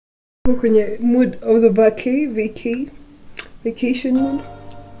Kwenye mood of the vacation mood.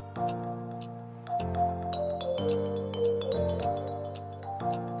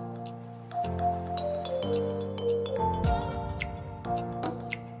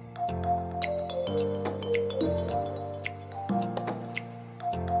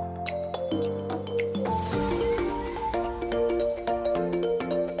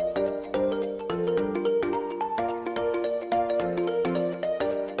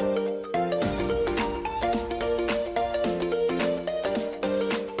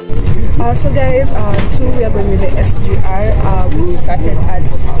 So guys, we are going with the SGR. We started at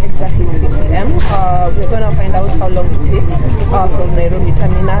exactly 3 p.m. We're gonna find out how long it takes from Nairobi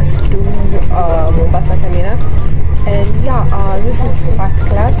terminus to Mombasa terminus. And yeah, this is first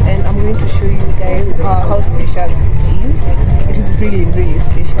class, and I'm going to show you guys how spacious it is. It is really, really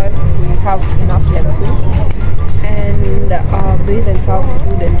spacious. We have enough legroom, and they even serve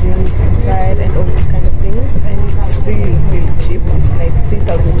food and drinks inside and all these kind of things. And it's really, really cheap. It's like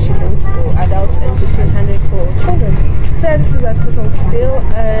 3,000 shillings for adults and 1,500 for children. So yeah, this is a total bill,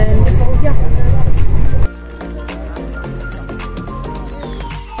 and yeah.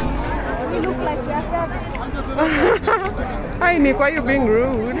 We look like we are Hi Nick, why are you being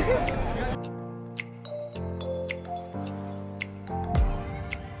rude?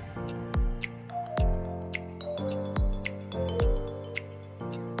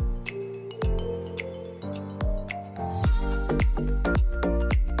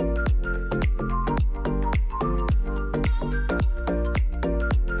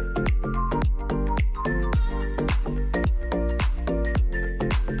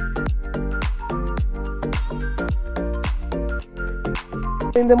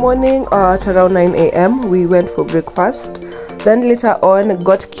 In the morning at around 9 a.m. we went for breakfast, then later on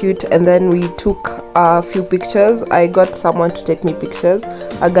got cute, and then we took a few pictures. I got someone to take me pictures,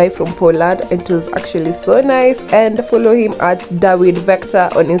 a guy from Poland. It was actually so nice, and follow him at David Vector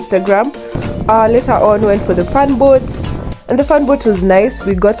on Instagram. Later on went for the fun boat, and the fun boat was nice.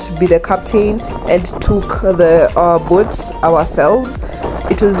 We got to be the captain and took the boats ourselves.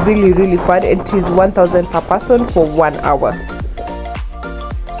 It was really, really fun. It is 1,000 per person for 1 hour.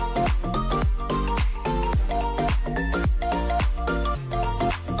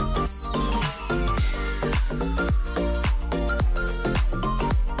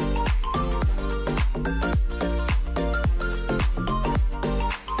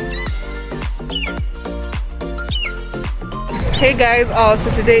 Hey guys, so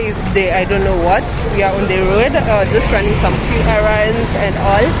today is day I don't know what. We are on the road, just running some few errands and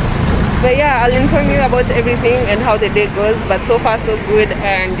all. But yeah, I'll inform you about everything and how the day goes. But so far so good,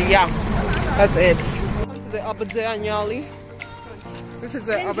 and yeah, that's it. Come to the Abadea Nyali. This is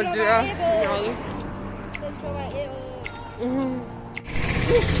the Abadea Nyali.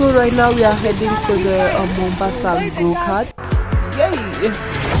 So right now we are heading for the Mombasa go-kart.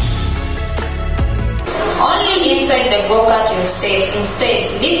 Yay! Only inside the go-kart you're safe.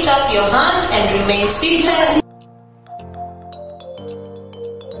 Instead, lift up your hand and remain seated.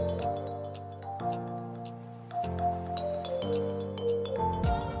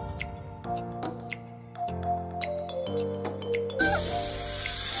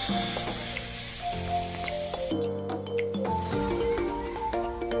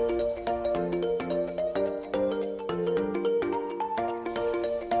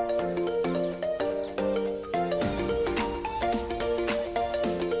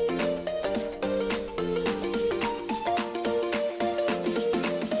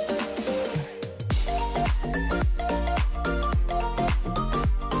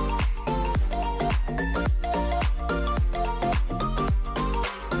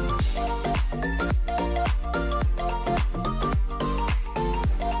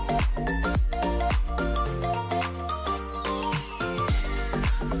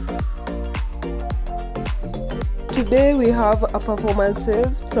 Today we have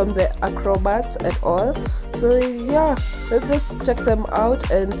performances from the acrobats and all, so yeah, let's just check them out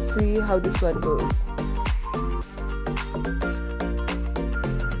and see how this one goes.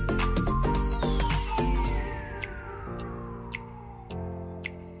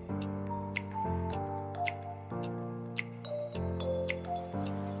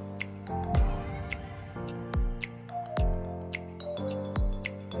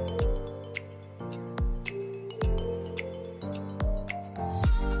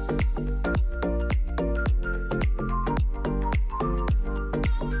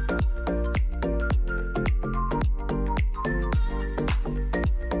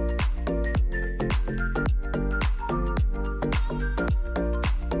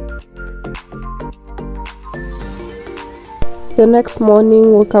 The next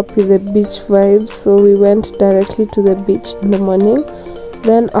morning, woke up with the beach vibes, so we went directly to the beach in the morning.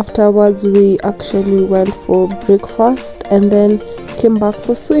 Then afterwards we actually went for breakfast and then came back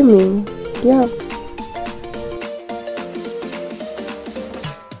for swimming. Yeah.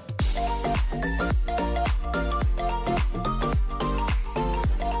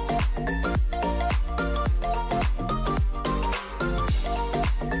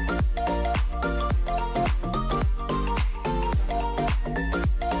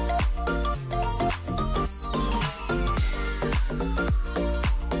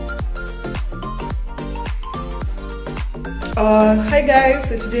 Hi guys,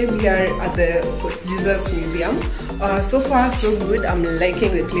 so today we are at the Jesus Museum. So far so good, I'm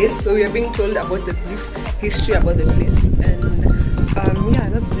liking the place. So we are being told about the brief history about the place, and yeah,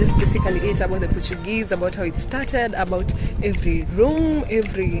 that's just basically it, about the Portuguese, about how it started, about every room,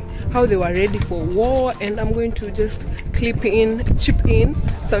 how they were ready for war. And I'm going to just chip in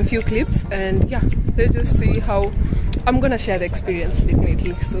some few clips, and yeah, let's just see how I'm gonna share the experience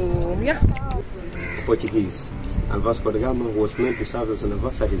definitely. So yeah. Portuguese. And Vasco da Gama was meant to serve as an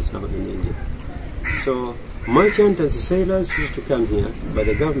ambassador now in India. So merchants and sailors used to come here, but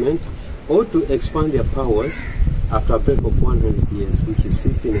the government ought to expand their powers after a break of 100 years, which is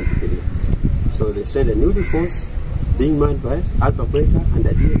 1593. So they sent a new force being manned by Alpha Quetta and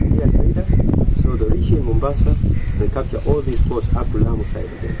Adia Trader. So they reach in Mombasa and capture all these ports up to Lamu side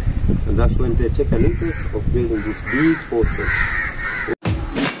again. And that's when they take an interest of building this big fortress.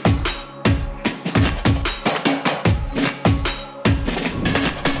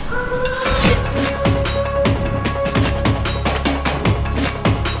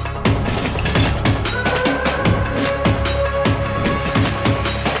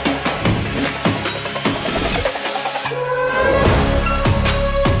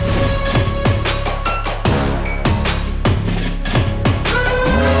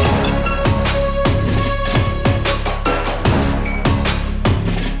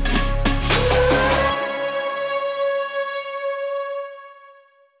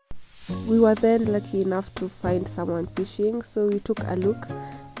 We were then lucky enough to find someone fishing, so we took a look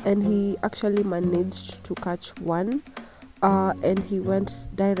and he actually managed to catch one, and he went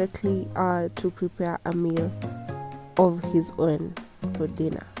directly to prepare a meal of his own for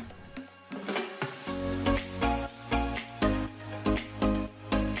dinner.